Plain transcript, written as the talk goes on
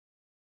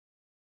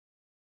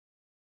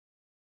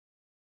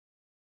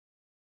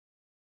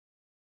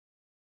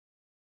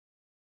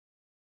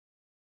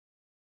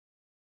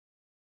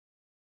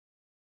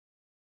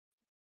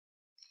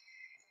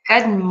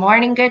good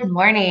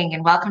morning,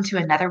 and welcome to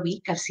another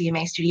week of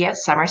CMA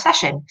Studio's summer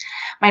session.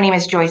 My name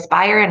is Joyce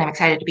Beyer, and I'm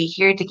excited to be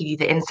here to give you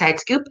the inside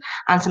scoop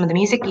on some of the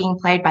music being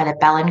played by the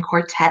Belin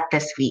Quartet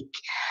this week.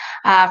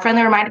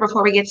 Friendly reminder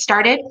before we get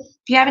started,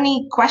 if you have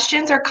any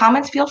questions or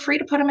comments, feel free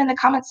to put them in the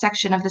comments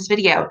section of this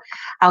video.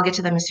 I'll get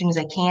to them as soon as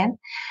I can.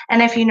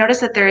 And if you notice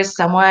that there is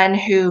someone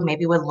who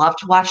maybe would love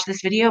to watch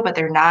this video, but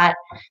they're not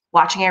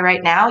watching it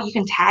right now, you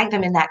can tag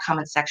them in that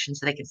comment section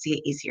so they can see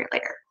it easier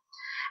later.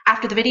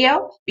 After the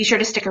video, be sure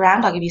to stick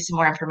around. I'll give you some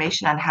more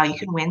information on how you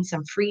can win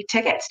some free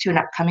tickets to an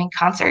upcoming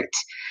concert.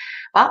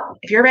 Well,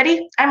 if you're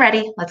ready, I'm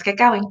ready. Let's get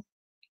going.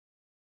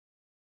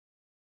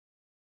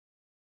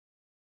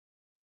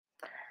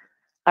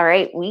 All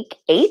right, week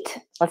 8.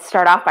 Let's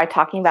start off by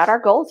talking about our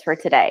goals for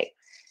today.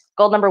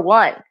 Goal number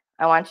 1,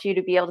 I want you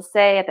to be able to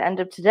say at the end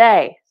of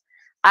today,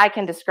 I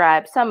can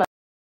describe some of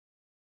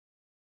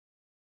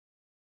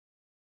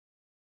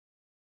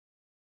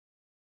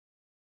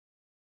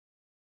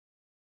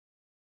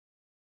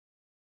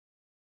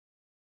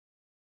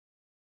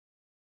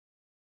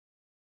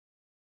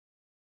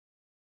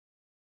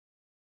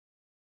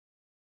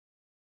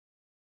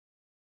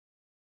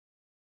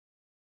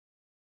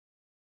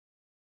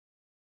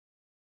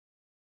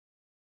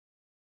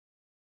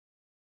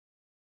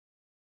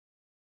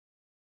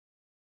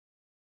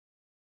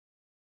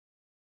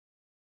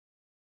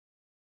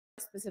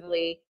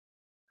specifically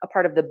a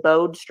part of the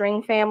bowed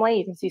string family.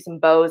 You can see some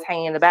bows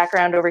hanging in the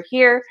background over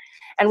here.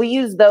 And we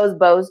use those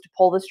bows to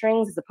pull the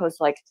strings as opposed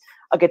to like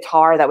a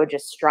guitar that would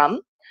just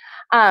strum.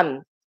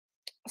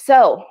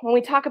 So when we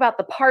talk about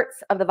the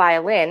parts of the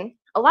violin,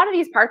 a lot of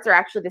these parts are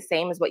actually the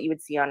same as what you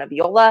would see on a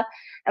viola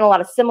and a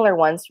lot of similar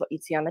ones to what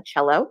you'd see on the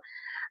cello.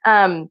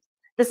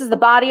 This is the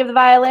body of the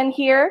violin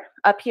here.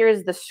 Up here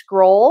is the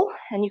scroll.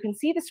 And you can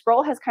see the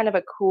scroll has kind of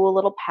a cool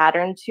little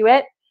pattern to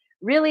it.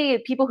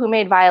 Really, people who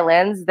made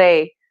violins,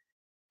 they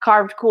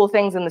carved cool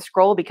things in the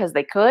scroll because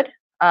they could.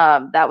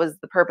 That was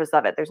the purpose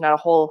of it. There's not a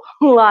whole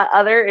lot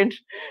other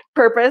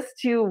purpose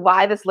to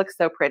why this looks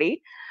so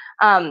pretty.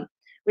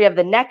 We have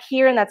the neck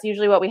here, and that's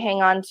usually what we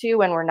hang on to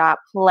when we're not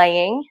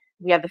playing.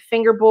 We have the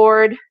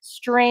fingerboard,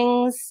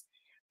 strings,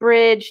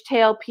 bridge,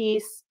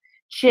 tailpiece,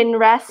 chin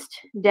rest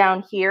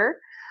down here.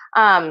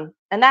 And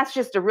that's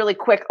just a really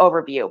quick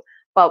overview.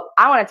 But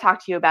I want to talk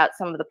to you about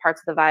some of the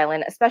parts of the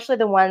violin, especially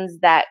the ones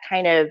that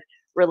kind of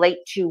relate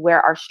to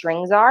where our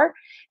strings are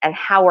and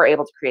how we're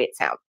able to create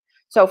sound.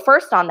 So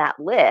first on that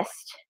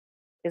list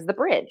is the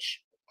bridge.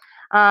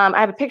 I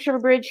have a picture of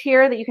a bridge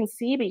here that you can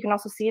see, but you can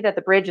also see that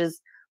the bridge is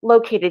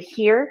located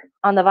here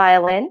on the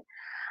violin.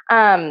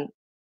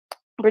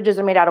 Bridges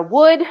are made out of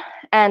wood,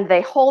 and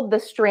they hold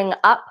the string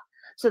up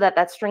so that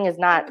that string is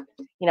not,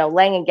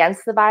 laying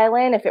against the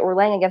violin. If it were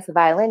laying against the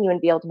violin, you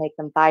wouldn't be able to make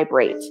them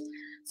vibrate.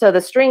 So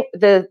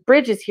the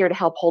bridge is here to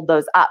help hold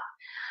those up.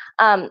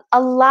 A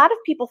lot of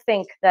people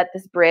think that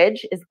this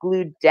bridge is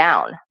glued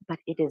down, but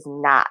it is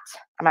not.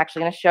 I'm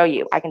actually going to show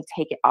you. I can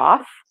take it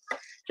off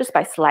just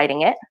by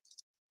sliding it.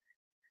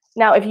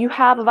 Now, if you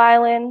have a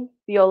violin,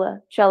 viola,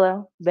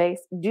 cello, bass,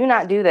 do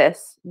not do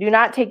this. Do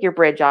not take your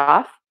bridge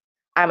off.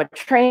 I'm a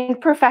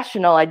trained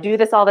professional. I do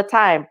this all the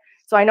time.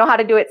 So I know how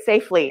to do it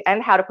safely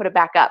and how to put it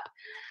back up.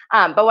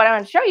 But what I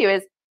want to show you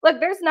is,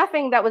 look, there's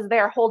nothing that was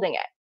there holding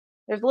it.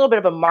 There's a little bit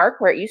of a mark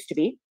where it used to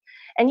be.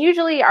 And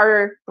usually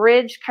our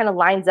bridge kind of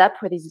lines up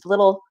where these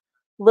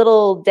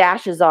little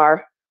dashes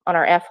are on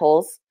our F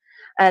holes.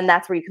 And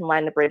that's where you can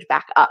line the bridge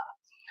back up.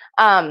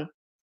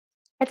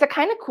 It's a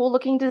kind of cool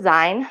looking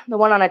design. The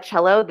one on a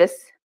cello, this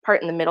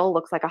part in the middle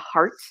looks like a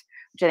heart,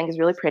 which I think is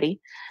really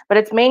pretty. But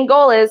its main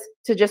goal is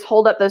to just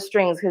hold up those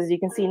strings because you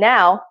can see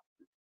now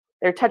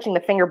they're touching the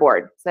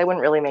fingerboard. So they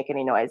wouldn't really make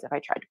any noise if I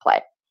tried to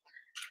play.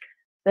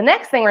 The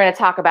next thing we're going to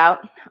talk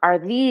about are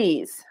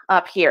these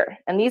up here.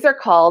 And these are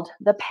called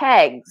the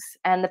pegs.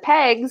 And the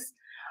pegs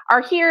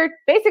are here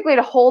basically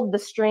to hold the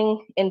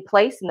string in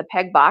place in the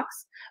peg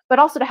box, but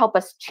also to help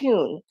us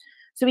tune.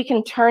 So we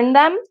can turn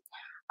them.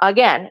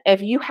 Again,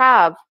 if you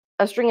have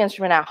a string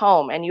instrument at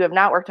home and you have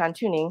not worked on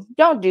tuning,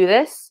 don't do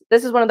this.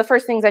 This is one of the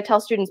first things I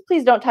tell students,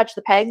 please don't touch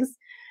the pegs.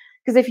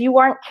 Because if you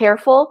aren't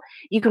careful,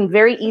 you can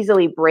very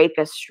easily break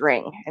a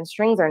string. And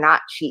strings are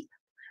not cheap.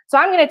 So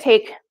I'm going to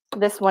take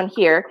this one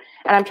here,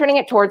 and I'm turning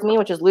it towards me,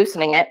 which is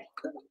loosening it.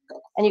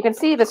 And you can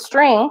see the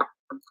string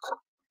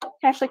can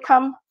actually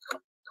come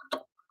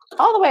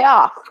all the way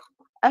off,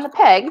 and the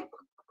peg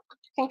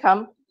can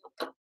come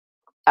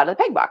out of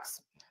the peg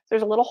box.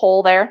 There's a little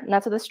hole there, and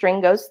that's how the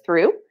string goes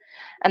through,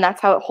 and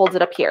that's how it holds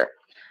it up here.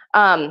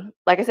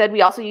 Like I said,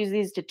 we also use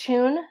these to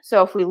tune.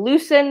 So if we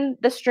loosen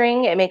the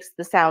string, it makes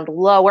the sound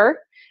lower.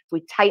 If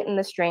we tighten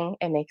the string,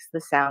 it makes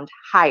the sound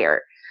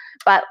higher.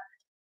 But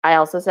I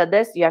also said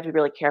this, you have to be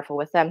really careful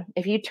with them.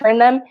 If you turn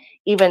them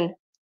even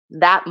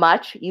that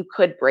much, you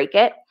could break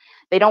it.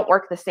 They don't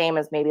work the same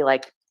as maybe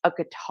like a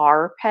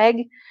guitar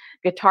peg.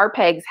 Guitar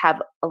pegs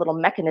have a little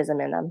mechanism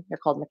in them. They're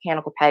called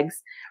mechanical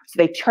pegs. So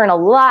they turn a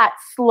lot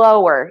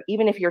slower.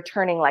 Even if you're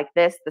turning like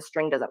this, the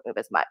string doesn't move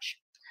as much.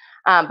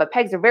 But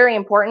pegs are very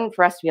important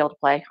for us to be able to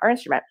play our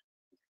instrument.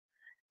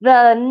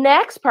 The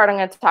next part I'm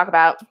going to talk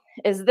about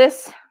is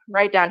this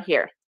right down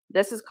here.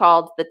 This is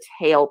called the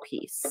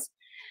tailpiece.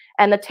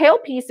 And the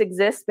tailpiece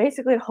exists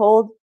basically to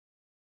hold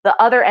the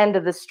other end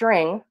of the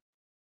string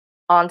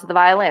onto the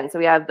violin. So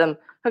we have them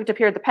hooked up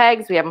here at the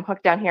pegs. We have them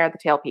hooked down here at the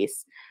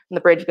tailpiece. And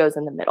the bridge goes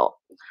in the middle.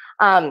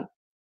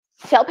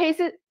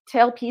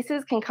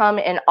 Tailpieces can come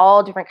in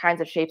all different kinds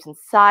of shapes and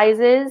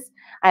sizes.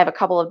 I have a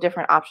couple of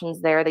different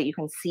options there that you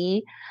can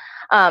see.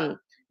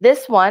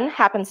 This one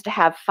happens to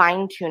have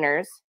fine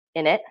tuners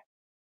in it.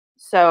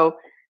 So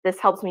this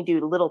helps me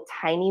do little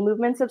tiny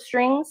movements of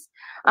strings.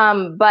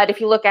 But if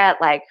you look at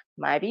like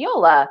my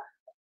viola,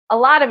 a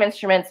lot of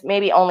instruments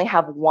maybe only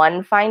have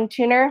one fine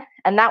tuner,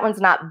 and that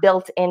one's not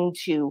built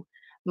into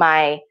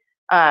my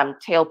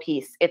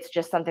tailpiece. It's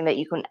just something that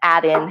you can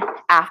add in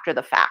after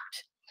the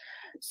fact.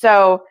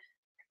 So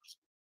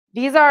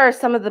these are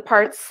some of the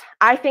parts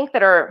I think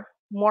that are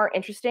more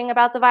interesting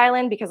about the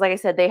violin, because like I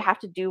said, they have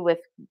to do with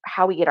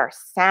how we get our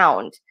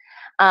sound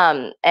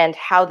and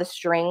how the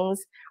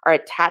strings are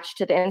attached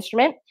to the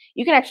instrument.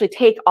 You can actually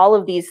take all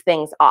of these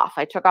things off.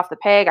 I took off the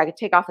peg. I could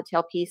take off the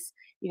tailpiece.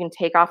 You can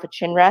take off a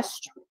chin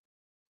rest,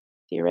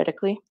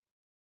 theoretically.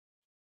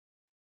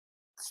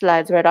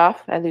 Slides right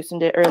off. I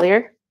loosened it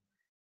earlier.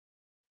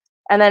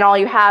 And then all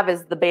you have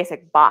is the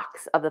basic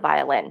box of the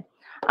violin,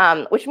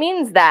 which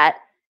means that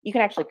you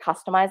can actually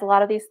customize a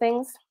lot of these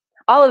things.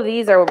 All of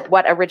these are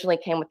what originally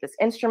came with this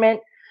instrument,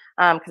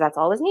 because that's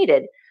all is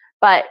needed.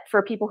 But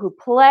for people who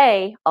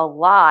play a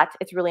lot,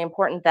 it's really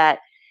important that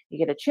you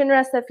get a chin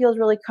rest that feels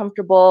really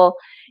comfortable.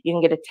 You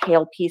can get a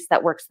tailpiece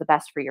that works the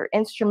best for your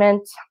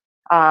instrument.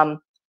 You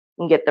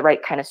can get the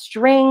right kind of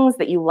strings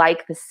that you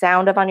like the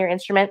sound of on your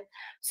instrument.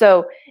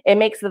 So it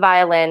makes the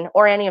violin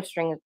or any of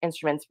string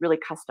instruments really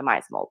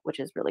customizable, which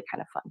is really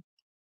kind of fun.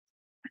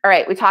 All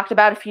right, we talked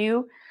about a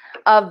few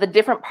of the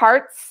different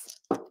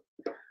parts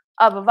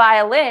of a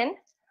violin.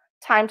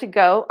 Time to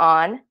go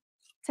on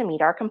to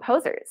meet our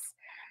composers.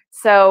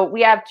 So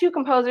we have two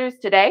composers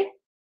today,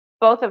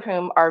 both of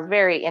whom are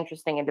very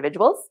interesting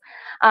individuals.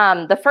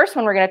 The first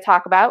one we're going to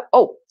talk about,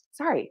 we're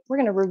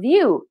going to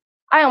review.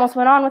 I almost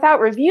went on without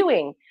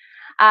reviewing.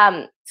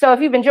 So if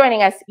you've been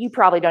joining us, you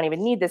probably don't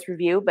even need this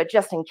review, but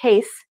just in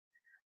case,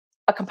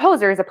 a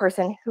composer is a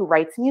person who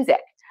writes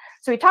music.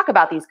 So we talk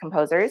about these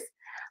composers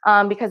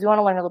because we want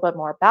to learn a little bit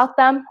more about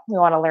them. We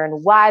want to learn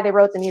why they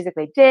wrote the music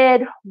they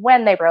did,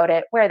 when they wrote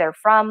it, where they're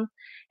from.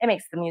 It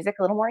makes the music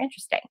a little more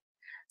interesting.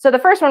 So the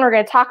first one we're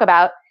going to talk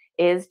about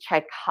is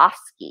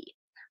Tchaikovsky.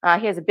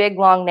 He has a big,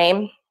 long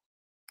name.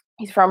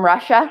 He's from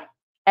Russia,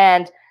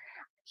 and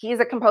he's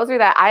a composer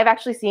that I've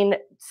actually seen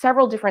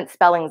several different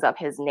spellings of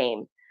his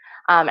name.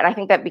 And I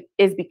think that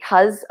is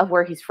because of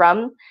where he's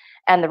from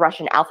and the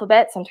Russian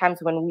alphabet. Sometimes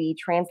when we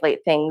translate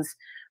things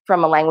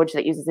from a language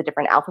that uses a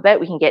different alphabet,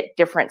 we can get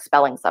different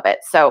spellings of it.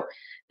 So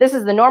this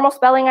is the normal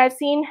spelling I've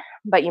seen,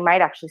 but you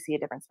might actually see a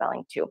different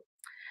spelling too.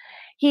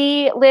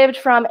 He lived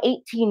from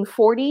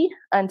 1840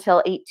 until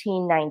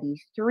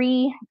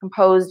 1893,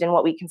 composed in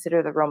what we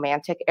consider the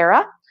Romantic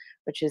era,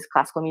 which is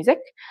classical music.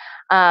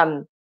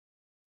 And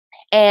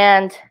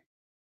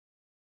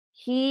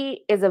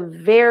he is a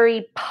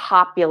very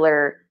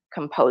popular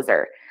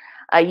composer.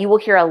 You will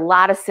hear a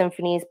lot of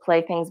symphonies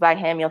play things by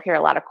him. You'll hear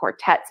a lot of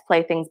quartets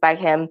play things by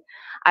him.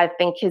 I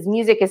think his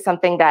music is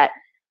something that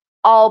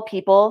all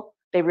people,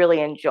 they really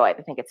enjoy.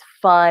 They think it's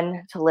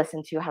fun to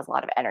listen to, has a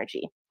lot of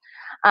energy.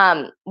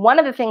 One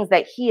of the things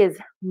that he is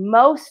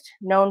most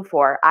known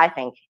for, I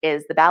think,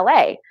 is the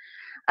ballet.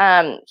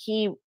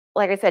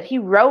 Like I said, he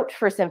wrote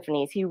for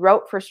symphonies. He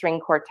wrote for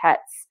string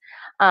quartets.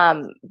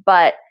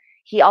 But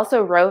he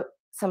also wrote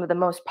some of the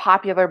most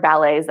popular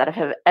ballets that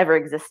have ever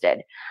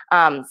existed.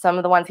 Some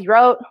of the ones he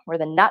wrote were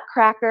The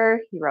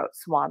Nutcracker. He wrote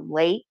Swan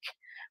Lake,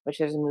 which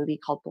there's a movie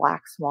called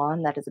Black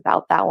Swan that is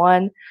about that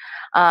one.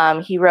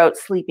 He wrote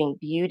Sleeping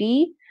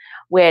Beauty,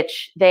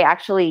 which they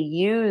actually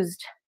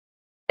used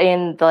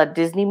in the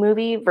Disney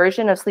movie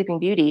version of Sleeping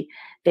Beauty.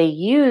 They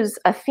use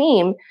a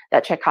theme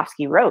that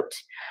Tchaikovsky wrote.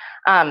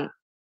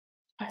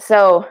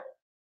 So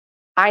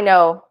I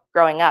know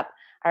growing up,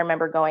 I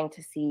remember going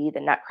to see the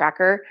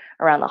Nutcracker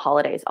around the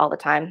holidays all the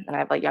time. And I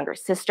have a younger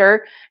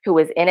sister who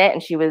was in it,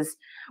 and she was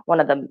one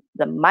of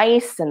the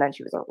mice, and then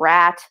she was a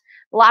rat,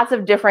 lots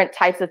of different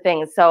types of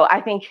things. So I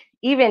think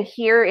even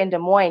here in Des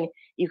Moines,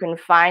 you can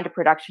find a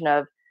production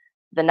of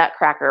the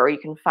Nutcracker, or you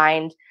can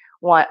find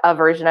a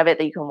version of it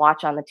that you can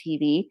watch on the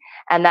TV.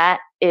 And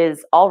that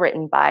is all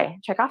written by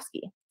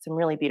Tchaikovsky. Some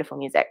really beautiful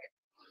music.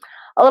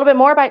 A little bit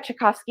more about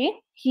Tchaikovsky.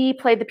 He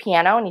played the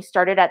piano, and he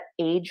started at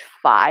age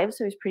 5,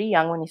 so he was pretty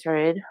young when he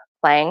started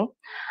playing.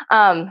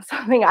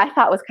 Something I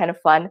thought was kind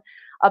of fun.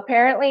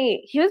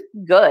 Apparently, he was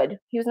good.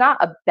 He was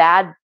not a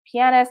bad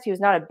pianist. He was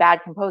not a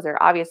bad composer,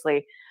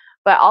 obviously.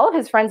 But all of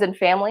his friends and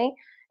family,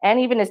 and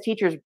even his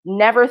teachers,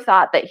 never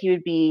thought that he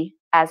would be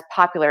as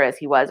popular as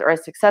he was or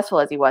as successful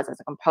as he was as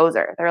a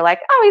composer. They were like,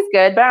 oh, he's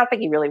good, but I don't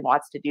think he really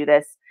wants to do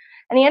this.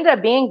 And he ended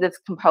up being this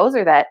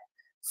composer that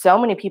so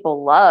many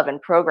people love and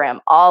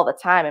program all the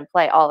time and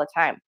play all the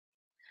time.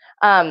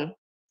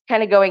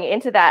 kind of going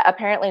into that,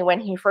 apparently when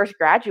he first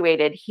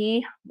graduated,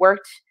 he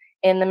worked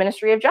in the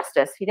Ministry of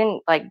Justice. He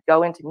didn't like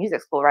go into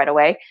music school right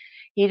away.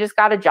 He just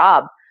got a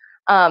job.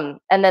 And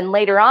then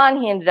later on,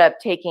 he ended up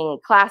taking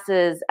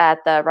classes at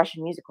the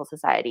Russian Musical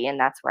Society. And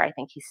that's where I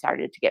think he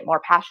started to get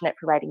more passionate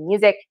for writing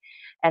music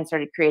and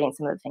started creating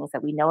some of the things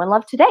that we know and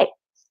love today.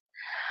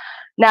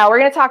 Now, we're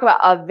going to talk about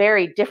a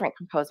very different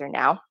composer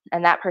now,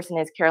 and that person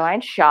is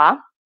Caroline Shaw.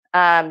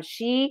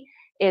 She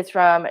is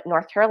from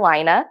North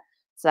Carolina,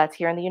 so that's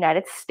here in the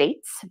United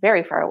States,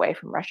 very far away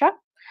from Russia.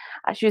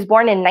 She was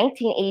born in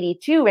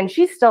 1982, and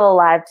she's still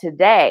alive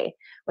today,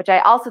 which I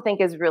also think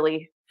is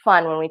really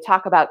fun when we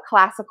talk about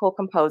classical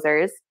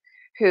composers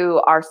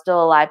who are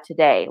still alive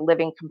today,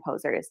 living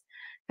composers,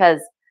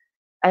 because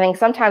I think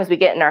sometimes we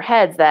get in our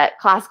heads that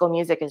classical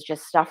music is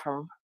just stuff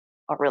from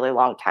a really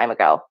long time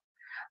ago.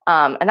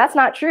 And that's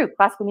not true.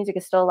 Classical music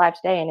is still alive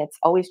today, and it's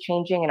always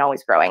changing and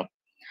always growing.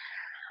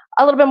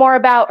 A little bit more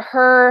about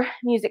her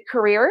music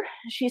career.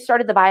 She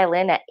started the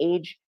violin at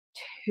age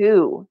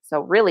 2,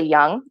 so really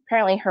young.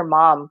 Apparently her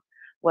mom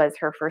was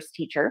her first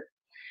teacher.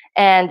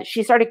 And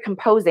she started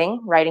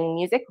composing, writing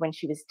music when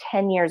she was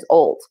 10 years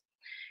old.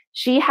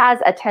 She has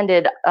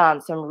attended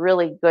some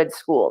really good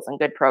schools and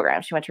good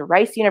programs. She went to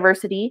Rice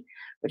University,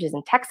 which is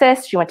in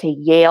Texas. She went to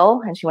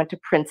Yale, and she went to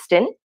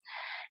Princeton.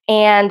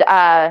 And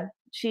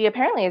she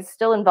apparently is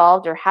still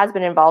involved or has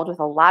been involved with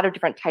a lot of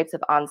different types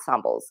of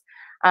ensembles.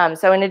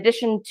 So in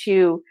addition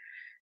to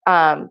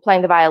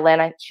playing the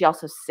violin, she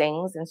also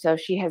sings. And so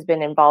she has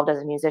been involved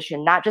as a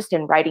musician, not just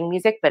in writing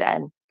music, but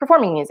in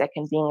performing music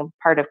and being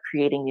a part of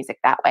creating music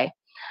that way.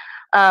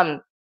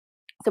 Some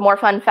more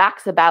fun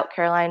facts about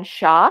Caroline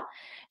Shaw.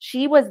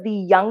 She was the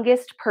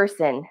youngest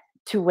person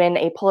to win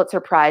a Pulitzer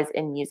Prize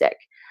in music.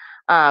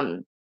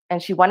 And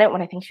she won it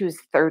when I think she was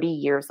 30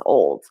 years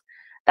old.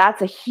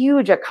 That's a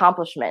huge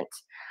accomplishment.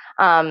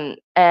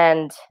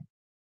 And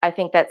I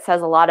think that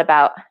says a lot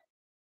about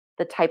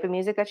the type of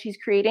music that she's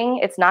creating.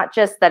 It's not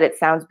just that it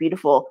sounds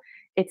beautiful.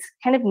 It's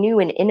kind of new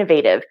and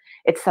innovative.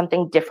 It's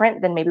something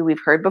different than maybe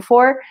we've heard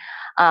before.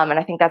 And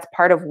I think that's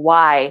part of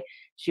why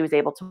she was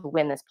able to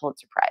win this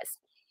Pulitzer Prize.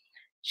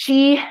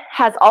 She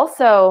has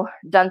also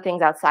done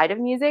things outside of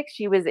music.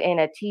 She was in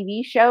a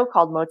TV show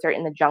called Mozart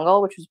in the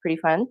Jungle, which was pretty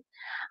fun.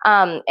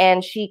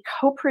 And she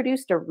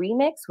co-produced a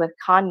remix with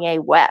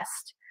Kanye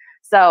West.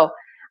 So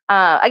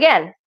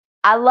again,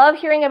 I love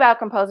hearing about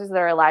composers that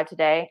are alive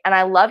today. And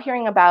I love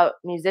hearing about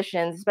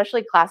musicians,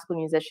 especially classical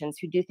musicians,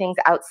 who do things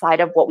outside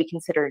of what we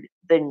consider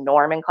the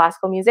norm in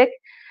classical music.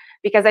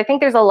 Because I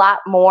think there's a lot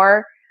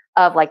more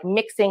of like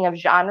mixing of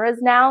genres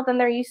now than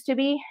there used to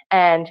be.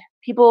 And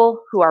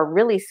people who are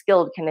really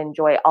skilled can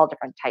enjoy all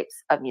different types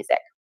of music.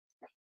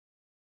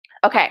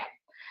 Okay,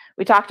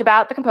 we talked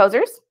about the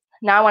composers.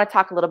 Now I want to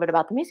talk a little bit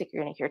about the music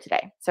you're going to hear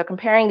today. So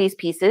comparing these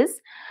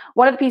pieces,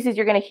 one of the pieces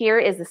you're going to hear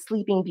is the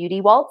Sleeping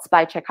Beauty Waltz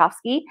by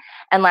Tchaikovsky.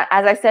 And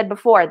as I said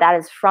before, that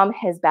is from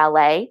his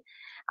ballet.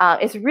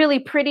 It's really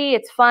pretty,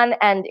 it's fun.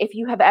 And if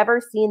you have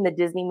ever seen the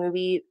Disney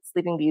movie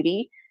Sleeping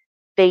Beauty,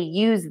 they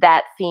use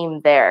that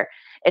theme there.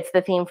 It's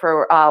the theme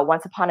for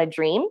Once Upon a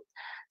Dream.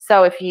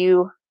 So if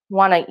you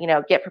want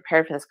to, get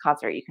prepared for this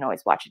concert, you can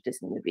always watch a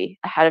Disney movie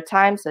ahead of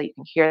time so you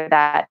can hear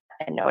that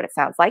and know what it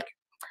sounds like.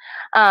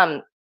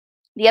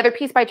 The other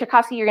piece by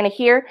Tchaikovsky you're going to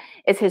hear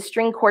is his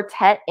string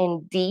quartet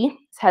in D. It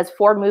has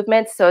 4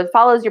 movements, so it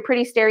follows your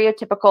pretty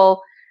stereotypical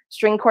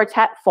string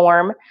quartet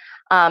form.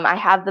 I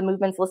have the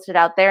movements listed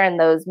out there, and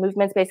those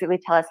movements basically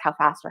tell us how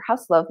fast or how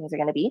slow things are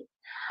going to be.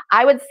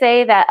 I would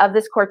say that of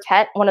this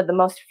quartet, one of the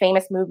most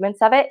famous movements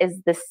of it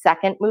is the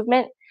second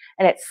movement,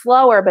 and it's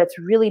slower, but it's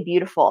really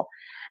beautiful.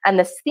 And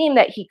this theme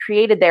that he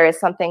created there is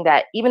something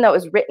that, even though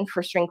it was written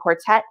for string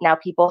quartet, now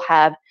people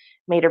have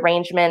made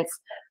arrangements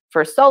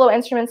for solo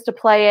instruments to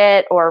play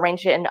it or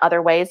arrange it in other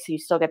ways, so you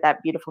still get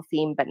that beautiful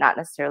theme, but not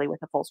necessarily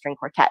with a full string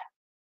quartet.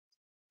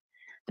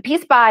 The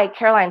piece by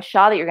Caroline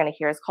Shaw that you're going to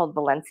hear is called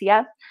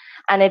Valencia,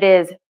 and it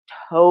is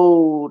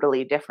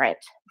totally different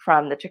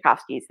from the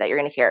Tchaikovskys that you're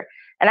going to hear,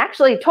 and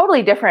actually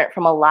totally different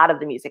from a lot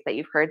of the music that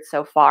you've heard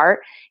so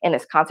far in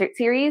this concert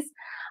series.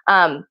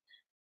 In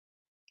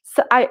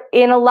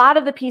a lot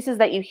of the pieces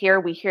that you hear,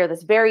 we hear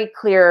this very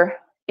clear,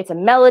 it's a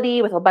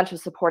melody with a bunch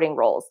of supporting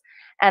roles.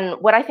 And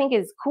what I think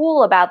is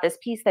cool about this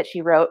piece that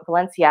she wrote,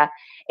 Valencia,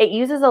 it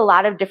uses a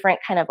lot of different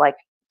kind of like,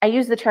 I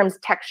use the terms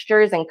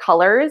textures and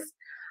colors.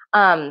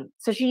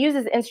 So she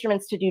uses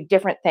instruments to do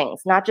different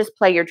things, not just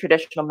play your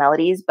traditional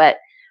melodies, but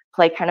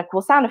play kind of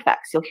cool sound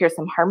effects. You'll hear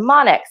some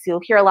harmonics.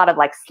 You'll hear a lot of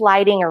like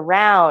sliding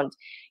around.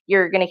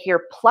 You're going to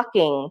hear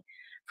plucking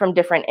from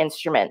different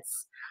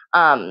instruments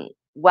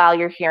while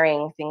you're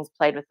hearing things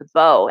played with the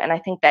bow. And I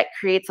think that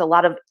creates a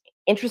lot of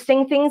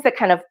interesting things that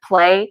kind of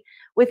play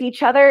with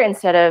each other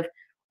instead of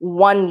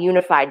one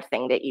unified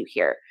thing that you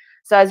hear.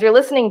 So as you're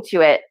listening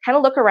to it, kind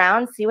of look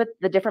around, see what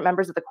the different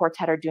members of the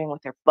quartet are doing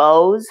with their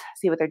bows,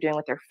 see what they're doing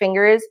with their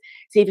fingers,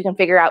 see if you can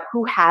figure out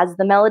who has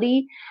the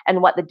melody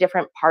and what the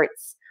different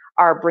parts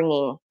are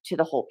bringing to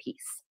the whole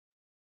piece.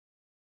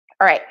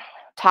 All right,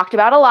 talked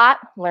about a lot,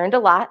 learned a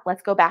lot.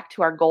 Let's go back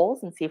to our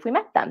goals and see if we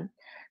met them.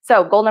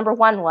 So goal number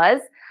 1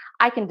 was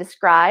I can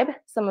describe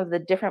some of the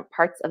different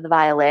parts of the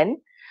violin.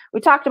 We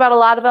talked about a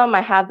lot of them.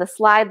 I have the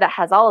slide that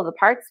has all of the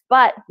parts,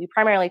 but we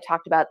primarily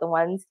talked about the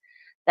ones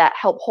that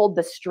help hold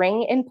the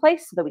string in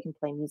place so that we can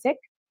play music.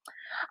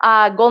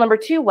 Goal number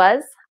 2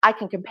 was I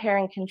can compare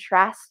and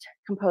contrast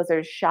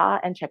composers Shaw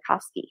and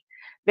Tchaikovsky.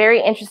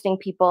 Very interesting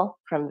people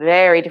from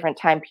very different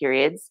time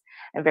periods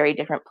and very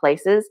different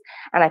places.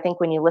 And I think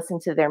when you listen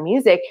to their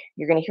music,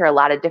 you're going to hear a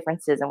lot of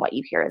differences in what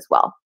you hear as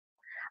well.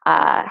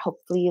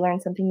 Hopefully you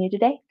learned something new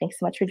today. Thanks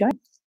so much for joining.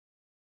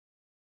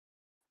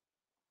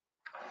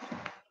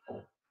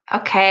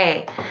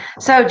 Okay,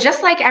 so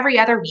just like every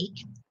other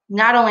week,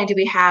 not only do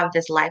we have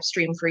this live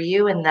stream for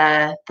you and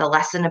the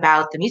lesson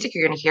about the music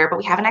you're going to hear, but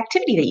we have an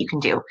activity that you can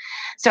do.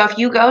 So if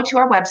you go to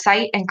our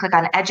website and click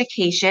on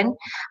education,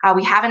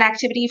 we have an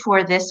activity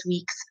for this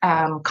week's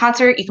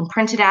concert. You can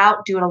print it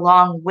out, do it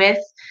along with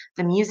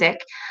the music,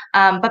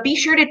 but be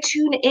sure to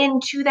tune in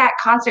to that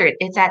concert.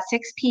 It's at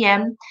 6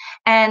 p.m.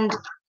 and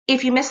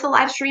if you miss the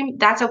live stream,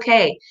 that's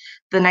okay.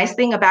 The nice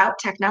thing about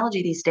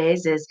technology these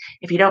days is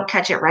if you don't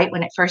catch it right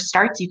when it first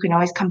starts, you can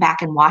always come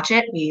back and watch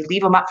it. We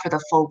leave them up for the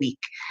full week.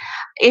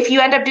 If you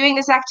end up doing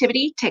this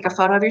activity, take a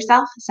photo of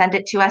yourself, send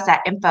it to us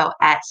at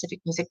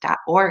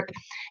info@civicmusic.org,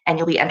 and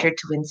you'll be entered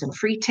to win some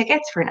free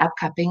tickets for an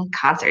upcoming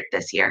concert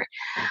this year.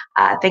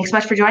 Thanks so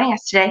much for joining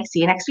us today. See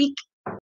you next week.